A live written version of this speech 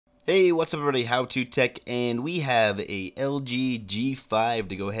Hey, what's up everybody, How To Tech, and we have a LG G5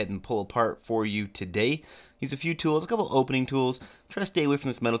 to go ahead and pull apart for you today. Use a few tools, a couple opening tools. Try to stay away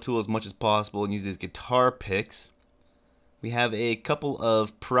from this metal tool as much as possible and use these guitar picks. We have a couple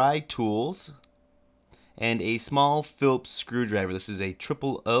of pry tools and a small Phillips screwdriver. This is a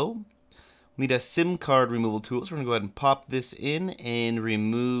 000. We need a SIM card removal tool, so we're going to go ahead and pop this in and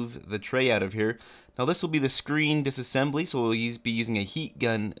remove the tray out of here. Now this will be the screen disassembly, so we'll be using a heat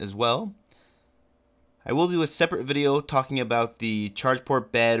gun as well. I will do a separate video talking about the charge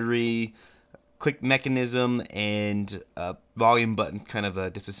port, battery, click mechanism, and volume button kind of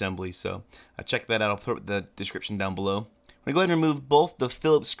a disassembly, so check that out. I'll throw the description down below. I'm going to go ahead and remove both the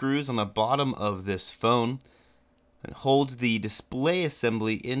Phillips screws on the bottom of this phone. It holds the display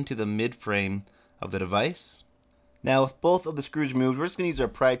assembly into the mid frame of the device. Now with both of the screws removed, we're just going to use our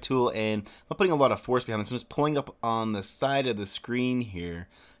pry tool, and I'm not putting a lot of force behind this. I'm just pulling up on the side of the screen here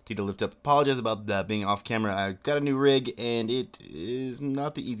to lift up. Apologize about that being off camera. I got a new rig and it is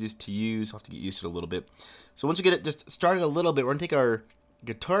not the easiest to use. I'll have to get used to it a little bit. So once we get it just started a little bit, we're going to take our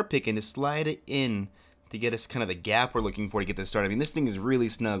guitar pick and just slide it in to get us kind of the gap we're looking for to get this started. I mean, this thing is really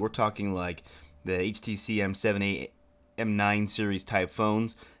snug. We're talking like the HTC M7, M9 series type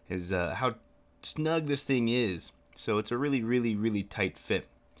phones is how snug this thing is. So it's a really tight fit.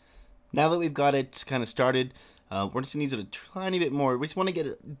 Now that we've got it kind of started, we're just going to use it a tiny bit more. We just want to get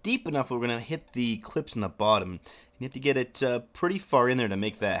it deep enough where we're going to hit the clips in the bottom. And you have to get it pretty far in there to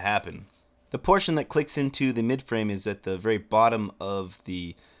make that happen. The portion that clicks into the mid frame is at the very bottom of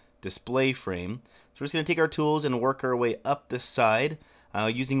the display frame. So we're just going to take our tools and work our way up the side,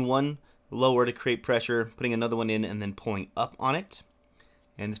 using one lower to create pressure, putting another one in, and then pulling up on it.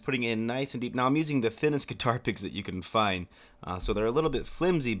 And just putting it in nice and deep. Now I'm using the thinnest guitar picks that you can find, so they're a little bit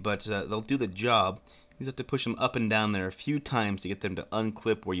flimsy, but they'll do the job. You just have to push them up and down there a few times to get them to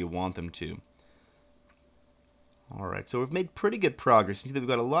unclip where you want them to. Alright, so we've made pretty good progress. You see that we've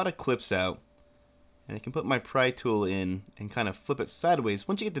got a lot of clips out, and I can put my pry tool in and kind of flip it sideways.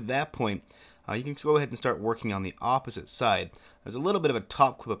 Once you get to that point, you can go ahead and start working on the opposite side. There's a little bit of a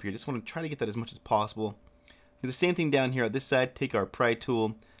top clip up here. Just want to try to get that as much as possible. Do the same thing down here on this side. Take our pry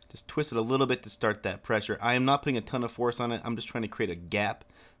tool, just twist it a little bit to start that pressure. I am not putting a ton of force on it. I'm just trying to create a gap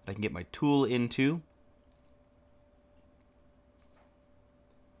that I can get my tool into.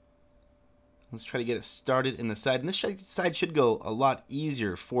 Let's try to get it started in the side. And this side should go a lot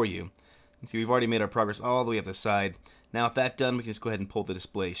easier for you. You see, we've already made our progress all the way up the side. Now with that done, we can just go ahead and pull the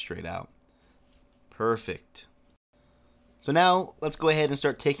display straight out. Perfect. So now let's go ahead and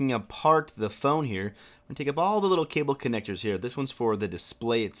start taking apart the phone here. We're going to take up all the little cable connectors here. This one's for the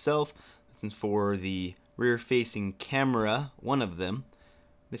display itself. This one's for the rear facing camera, one of them.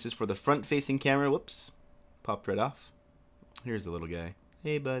 This is for the front facing camera. Whoops, popped right off. Here's the little guy.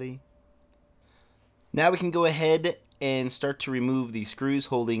 Hey buddy. Now we can go ahead and start to remove the screws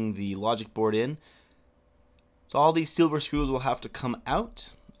holding the logic board in. So all these silver screws will have to come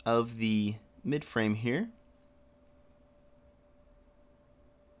out of the mid frame here.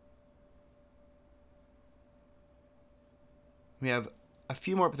 We have a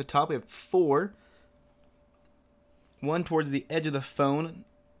few more up at the top. We have 4. One towards the edge of the phone,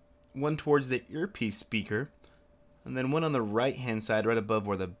 one towards the earpiece speaker, and then one on the right hand side right above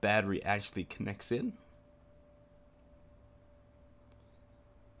where the battery actually connects in.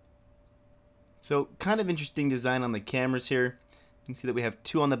 So kind of interesting design on the cameras here. You can see that we have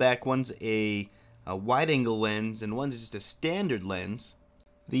 2 on the back. One's a wide angle lens and one's just a standard lens.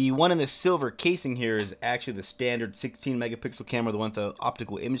 The one in the silver casing here is actually the standard 16 megapixel camera, the one with the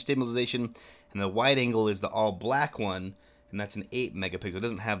optical image stabilization, and the wide angle is the all black one, and that's an 8 megapixel. It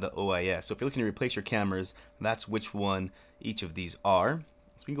doesn't have the OIS. So if you're looking to replace your cameras, that's which one each of these are.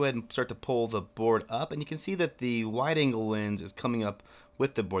 So we can go ahead and start to pull the board up, and you can see that the wide angle lens is coming up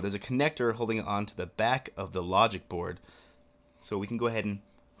with the board. There's a connector holding it onto the back of the logic board. So we can go ahead and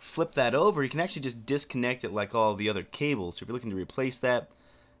flip that over. You can actually just disconnect it like all the other cables. So if you're looking to replace that,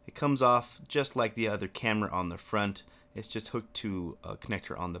 it comes off just like the other camera on the front. It's just hooked to a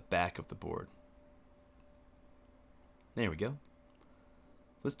connector on the back of the board. There we go.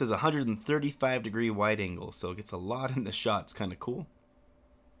 This does a 135-degree wide angle, so it gets a lot in the shot. It's kind of cool.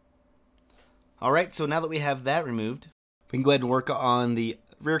 Alright, so now that we have that removed, we can go ahead and work on the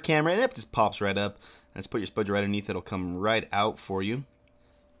rear camera, and it just pops right up. Let's put your spudger right underneath. It'll come right out for you.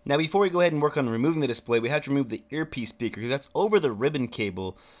 Now before we go ahead and work on removing the display, we have to remove the earpiece speaker, because that's over the ribbon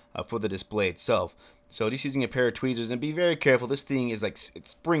cable for the display itself. So just using a pair of tweezers, and be very careful. This thing is like, it's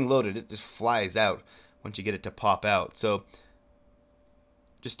spring loaded. It just flies out once you get it to pop out. So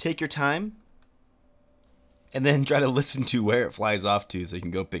just take your time, and then try to listen to where it flies off to so you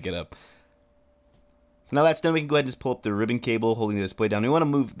can go pick it up. So now that's done, we can go ahead and just pull up the ribbon cable holding the display down. We want to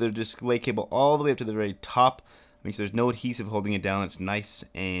move the display cable all the way up to the very top. Make sure there's no adhesive holding it down. It's nice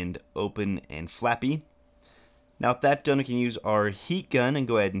and open and flappy. Now with that done, we can use our heat gun and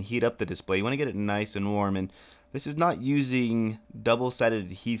go ahead and heat up the display. You want to get it nice and warm, and this is not using double-sided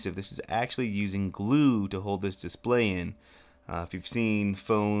adhesive. This is actually using glue to hold this display in. If you've seen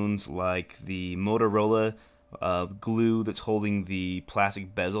phones like the Motorola glue that's holding the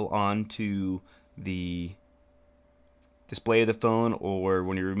plastic bezel onto the display of the phone, or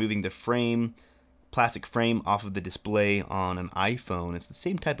when you're removing the plastic frame off of the display on an iPhone, it's the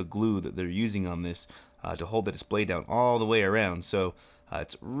same type of glue that they're using on this to hold the display down all the way around. So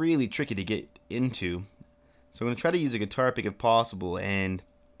it's really tricky to get into. So I'm going to try to use a guitar pick if possible, and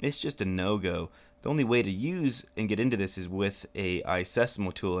it's just a no-go. The only way to use and get into this is with a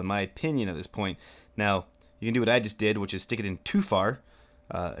Reassembly tool, in my opinion, at this point. Now, you can do what I just did, which is stick it in too far.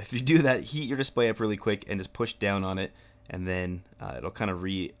 If you do that, heat your display up really quick and just push down on it, and then it'll kind of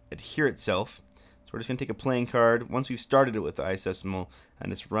re-adhere itself. So we're just going to take a playing card. Once we've started it with the Reassembly,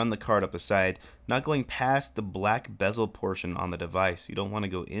 and just run the card up the side, not going past the black bezel portion on the device. You don't want to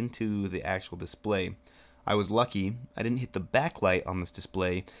go into the actual display. I was lucky. I didn't hit the backlight on this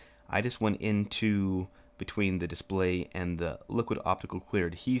display. I just went into between the display and the liquid optical clear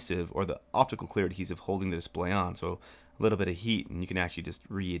adhesive, or the optical clear adhesive holding the display on. So a little bit of heat and you can actually just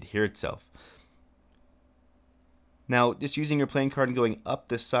re-adhere itself. Now, just using your playing card and going up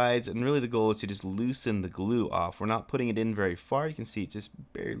the sides, and really the goal is to just loosen the glue off. We're not putting it in very far. You can see it's just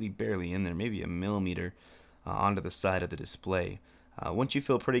barely in there, maybe a millimeter onto the side of the display. Once you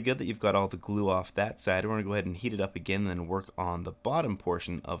feel pretty good that you've got all the glue off that side, we're going to go ahead and heat it up again and then work on the bottom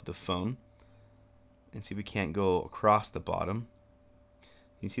portion of the phone and see if we can't go across the bottom.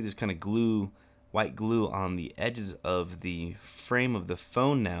 You can see there's kind of glue, white glue on the edges of the frame of the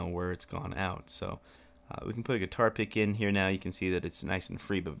phone now where it's gone out. So we can put a guitar pick in here now. You can see that it's nice and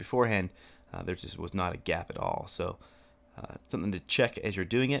free, but beforehand there just was not a gap at all. So something to check as you're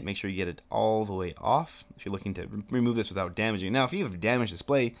doing it. Make sure you get it all the way off if you're looking to remove this without damaging. Now, if you have a damaged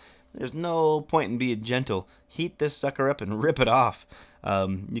display, there's no point in being gentle. Heat this sucker up and rip it off.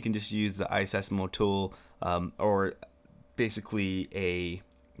 You can just use the Reassembly tool or basically a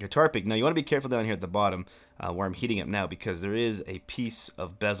guitar pick. Now, you want to be careful down here at the bottom where I'm heating up now, because there is a piece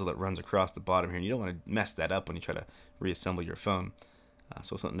of bezel that runs across the bottom here, and you don't want to mess that up when you try to reassemble your phone.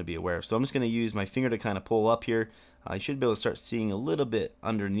 So something to be aware of. So I'm just going to use my finger to kind of pull up here. You should be able to start seeing a little bit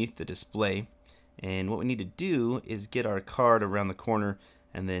underneath the display. And what we need to do is get our card around the corner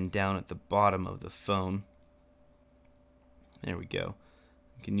and then down at the bottom of the phone. There we go.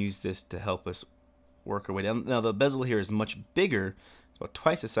 We can use this to help us work our way down. Now the bezel here is much bigger. It's about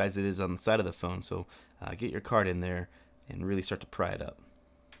twice the size it is on the side of the phone. So get your card in there and really start to pry it up.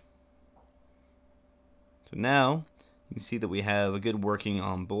 So now you can see that we have a good working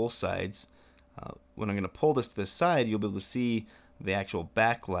on both sides. When I'm going to pull this to the side, you'll be able to see the actual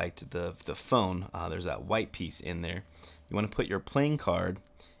backlight, the phone. There's that white piece in there. You want to put your playing card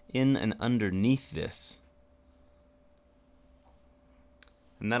in and underneath this.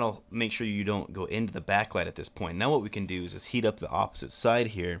 And that'll make sure you don't go into the backlight at this point. Now what we can do is just heat up the opposite side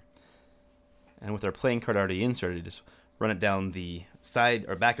here. And with our playing card already inserted, just run it down the side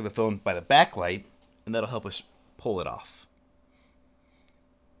or back of the phone by the backlight, and that'll help us pull it off.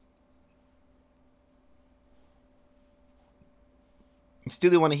 You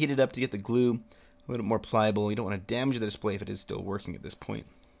still do want to heat it up to get the glue a little more pliable. You don't want to damage the display if it is still working at this point.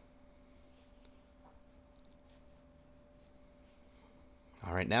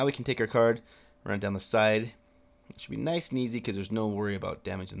 Alright, now we can take our card, run it down the side. It should be nice and easy because there's no worry about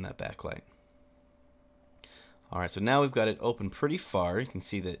damaging that backlight. Alright, so now we've got it open pretty far. You can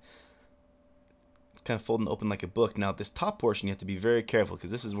see that it's kind of folding open like a book. Now this top portion you have to be very careful,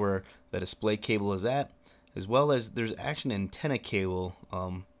 because this is where the display cable is at, as well as there's actually an antenna cable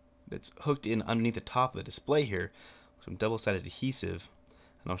that's hooked in underneath the top of the display here, some double-sided adhesive,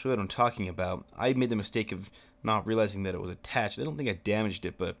 and I'll show you what I'm talking about. I made the mistake of not realizing that it was attached. I don't think I damaged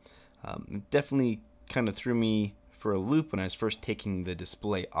it, but it definitely kind of threw me for a loop when I was first taking the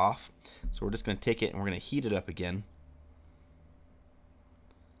display off. So we're just going to take it and we're going to heat it up again.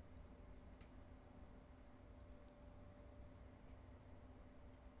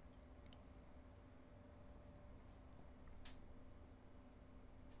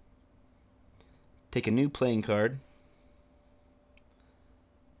 Take a new playing card,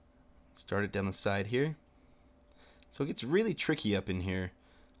 start it down the side here. So it gets really tricky up in here,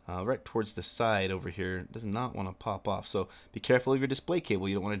 right towards the side over here. It does not want to pop off, so be careful of your display cable.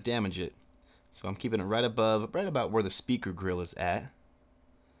 You don't want to damage it. So I'm keeping it right about where the speaker grill is at.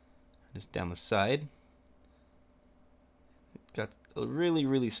 Just down the side. Got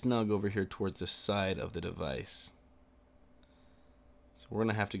really snug over here towards the side of the device. So we're going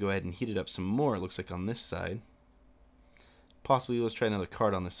to have to go ahead and heat it up some more, it looks like, on this side. Possibly let's try another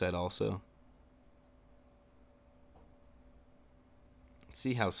card on this side also.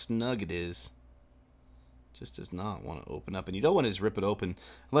 See how snug it is. Just does not want to open up, and you don't want to just rip it open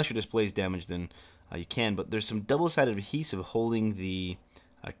unless your display is damaged. Then you can, but there's some double-sided adhesive holding the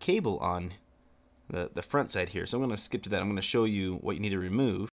cable on the front side here. So I'm going to skip to that. I'm going to show you what you need to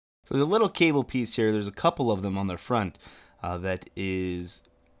remove. So there's a little cable piece here. There's a couple of them on the front that is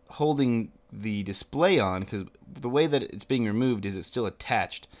holding the display on, because the way that it's being removed is it's still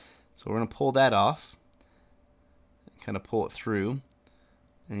attached. So we're going to pull that off, kind of pull it through.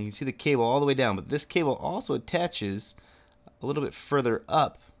 And you can see the cable all the way down, but this cable also attaches a little bit further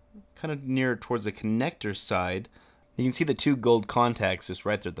up, kind of near towards the connector side. You can see the two gold contacts just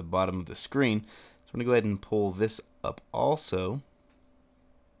right there at the bottom of the screen. So I'm going to go ahead and pull this up also.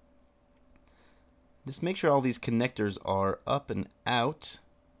 Just make sure all these connectors are up and out.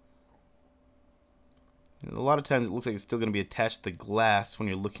 And a lot of times it looks like it's still going to be attached to the glass when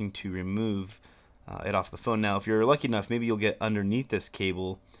you're looking to remove it off the phone. Now, if you're lucky enough, maybe you'll get underneath this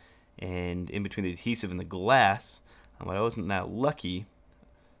cable and in between the adhesive and the glass. But I wasn't that lucky.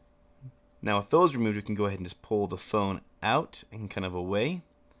 Now, with those removed, we can go ahead and just pull the phone out and kind of away,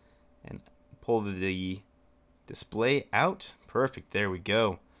 and pull the display out. Perfect. There we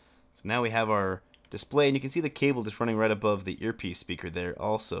go. So now we have our display, and you can see the cable just running right above the earpiece speaker there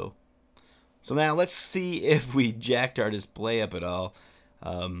also. So now let's see if we jacked our display up at all.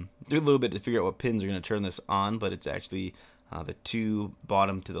 Do a little bit to figure out what pins are going to turn this on, but it's actually the two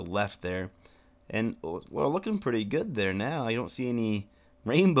bottom to the left there. And we're looking pretty good there now. I don't see any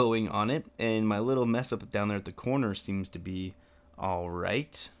rainbowing on it, and my little mess up down there at the corner seems to be all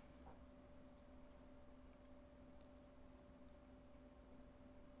right.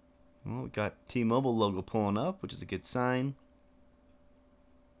 Well, we got T-Mobile logo pulling up, which is a good sign.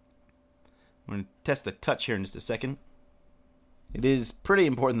 We're going to test the touch here in just a second. It is pretty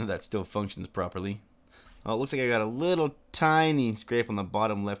important that that still functions properly. Oh, it looks like I got a little tiny scrape on the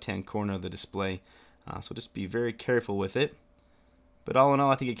bottom left-hand corner of the display. So just be very careful with it. But all in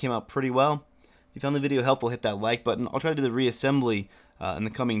all, I think it came out pretty well. If you found the video helpful, hit that like button. I'll try to do the reassembly in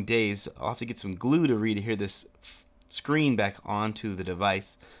the coming days. I'll have to get some glue to readhere this screen back onto the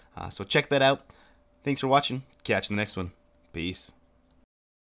device. So check that out. Thanks for watching. Catch you in the next one. Peace.